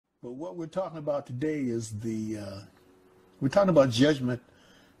But what we're talking about today is we're talking about judgment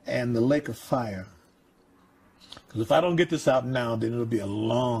and the lake of fire. Because if I don't get this out now, then it'll be a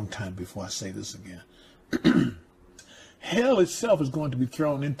long time before I say this again. Hell itself is going to be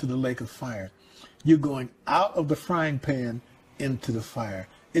thrown into the lake of fire. You're going out of the frying pan into the fire.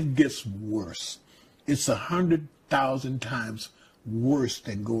 It gets worse. It's 100,000 times worse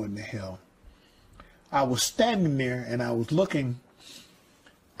than going to hell. I was standing there and I was looking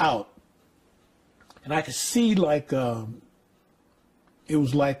out, and I could see like it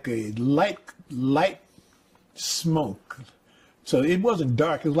was like a light smoke. So it wasn't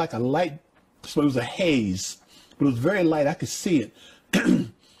dark. It was like a light. So it was a haze, but it was very light. I could see it,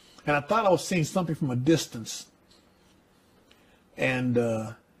 and I thought I was seeing something from a distance. And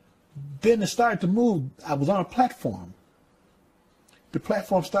then it started to move. I was on a platform. The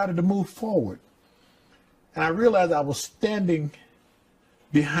platform started to move forward, and I realized I was standing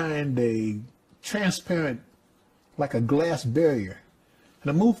behind a transparent, like a glass barrier. And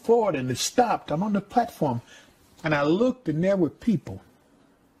I moved forward and it stopped. I'm on the platform and I looked and there were people.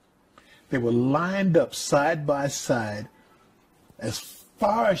 They were lined up side by side as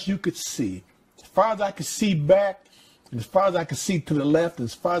far as you could see. As far as I could see back, and as far as I could see to the left, and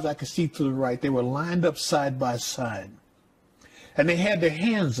as far as I could see to the right, they were lined up side by side. And they had their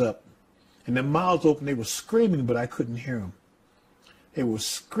hands up and their mouths open. They were screaming, but I couldn't hear them. They were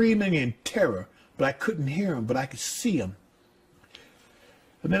screaming in terror, but I couldn't hear them, but I could see them.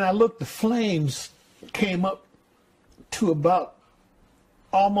 And then I looked, the flames came up to about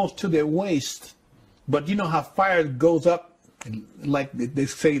almost to their waist. But you know how fire goes up, like they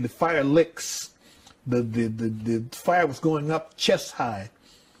say the fire licks. The fire was going up chest high,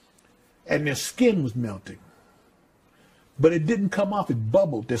 and their skin was melting. But it didn't come off, it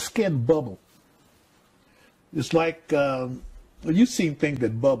bubbled, their skin bubbled. It's like, well, you've seen things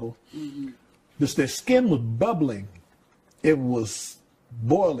that bubble. Mm-hmm. Their skin was bubbling. It was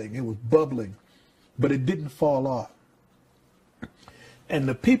boiling. It was bubbling. But it didn't fall off. And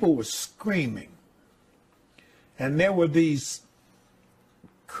the people were screaming. And there were these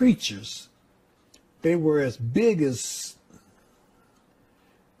creatures. They were as big as,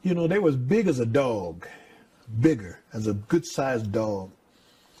 you know, they were as big as a dog. Bigger, as a good-sized dog.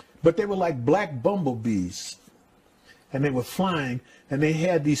 But they were like black bumblebees. And they were flying, and they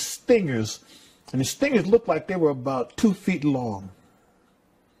had these stingers, and the stingers looked like they were about 2 feet long.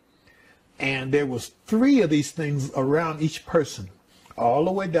 And there was 3 of these things around each person, all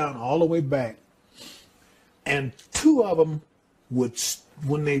the way down, all the way back. And 2 of them would,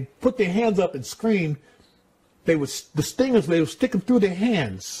 when they put their hands up and screamed, the stingers, they would stick them through their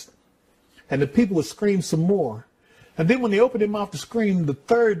hands, and the people would scream some more. And then when they opened their mouth to scream, the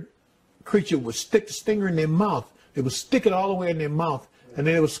 3rd creature would stick the stinger in their mouth. They would stick it all the way in their mouth, and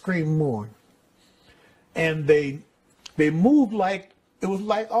then they would scream more. And they moved like, it was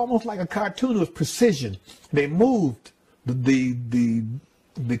like almost like a cartoon. It was precision. They moved. The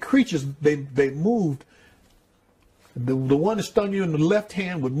creatures, they moved. The one that stung you in the left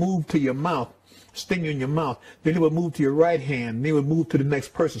hand would move to your mouth, sting you in your mouth. Then it would move to your right hand, and they would move to the next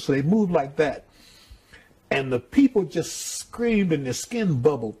person. So they moved like that. And the people just screamed and their skin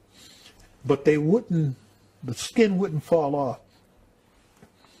bubbled. But they wouldn't, the skin wouldn't fall off.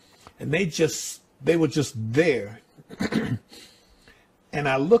 And they were just there. And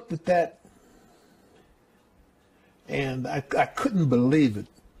I looked at that and I couldn't believe it.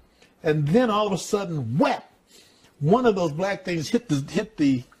 And then all of a sudden, whap! One of those black things hit the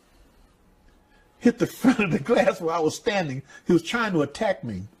front of the glass where I was standing. He was trying to attack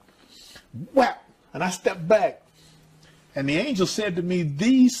me. Whap! And I stepped back. And the angel said to me,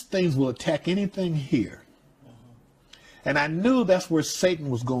 these things will attack anything here. And I knew that's where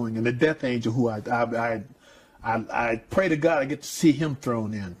Satan was going, and the death angel, who I pray to God I get to see him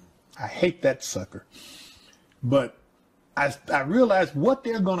thrown in. I hate that sucker. But I realized what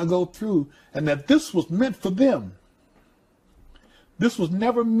they're going to go through, and that this was meant for them. This was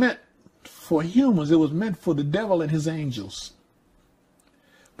never meant for humans. It was meant for the devil and his angels.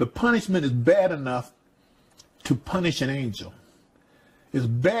 The punishment is bad enough to punish an angel. It's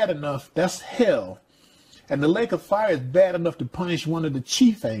bad enough, that's hell. And the lake of fire is bad enough to punish one of the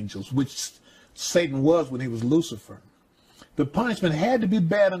chief angels, which Satan was when he was Lucifer. The punishment had to be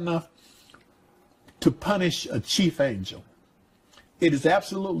bad enough to punish a chief angel. It is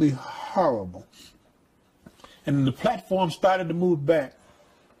absolutely horrible. And the platform started to move back.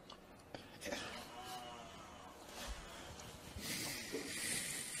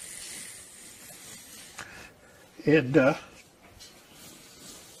 And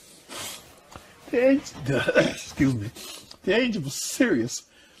excuse me, the angel was serious.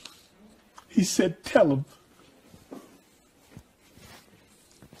 He said, tell them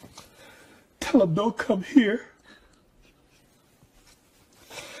don't come here.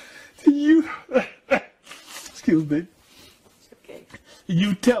 You, excuse me. Okay.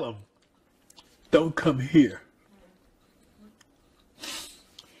 You tell them don't come here.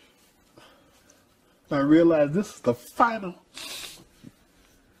 I realize this is the final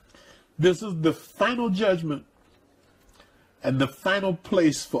judgment and the final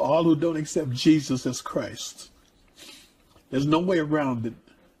place for all who don't accept Jesus as Christ. There's no way around it.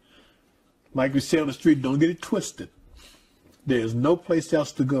 Like we say on the street, don't get it twisted. There's no place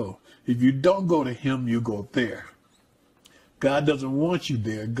else to go. If you don't go to him, you go there. God doesn't want you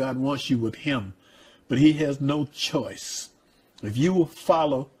there. God wants you with him. But he has no choice. If you will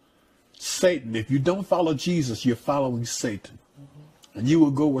follow Satan, if you don't follow Jesus, you're following Satan. And you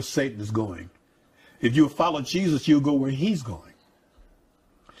will go where Satan is going. If you follow Jesus, you'll go where he's going.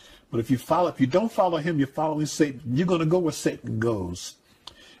 But if you don't follow him, you're following Satan. You're going to go where Satan goes.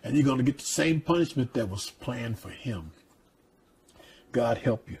 And you're going to get the same punishment that was planned for him. God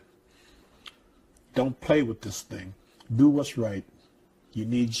help you. Don't play with this thing. Do what's right. You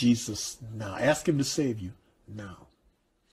need Jesus now. Ask him to save you now.